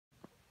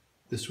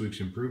This week's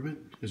improvement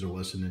is a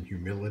lesson in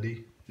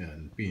humility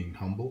and being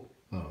humble.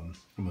 I'm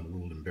a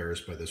little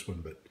embarrassed by this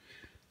one, but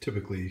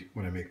typically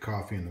when I make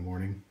coffee in the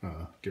morning,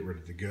 get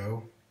ready to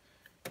go.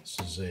 This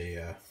is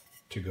a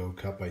to-go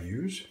cup I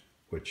use,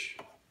 which,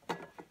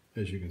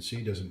 as you can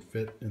see, doesn't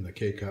fit in the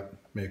K-cup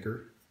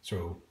maker.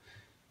 So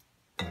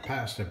in the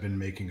past, I've been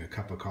making a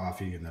cup of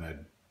coffee and then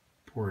I'd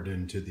pour it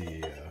into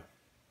the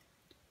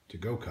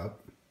to-go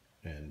cup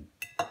and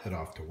head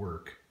off to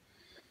work.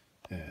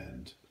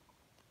 And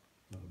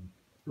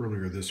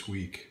earlier this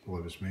week, while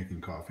I was making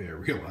coffee, I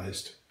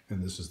realized,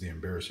 and this is the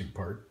embarrassing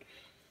part,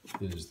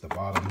 is the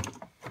bottom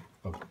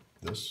of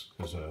this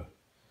is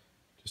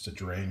just a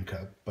drain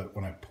cup, but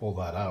when I pull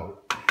that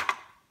out,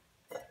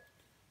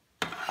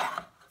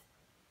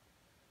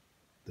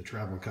 the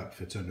travel cup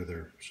fits under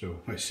there. So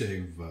I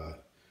save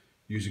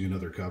using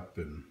another cup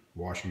and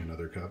washing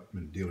another cup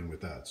and dealing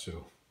with that.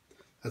 So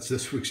that's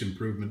this week's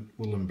improvement.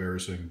 A little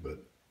embarrassing,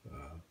 but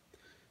I'm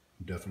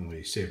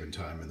definitely saving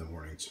time in the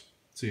mornings.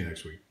 See you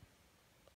next week.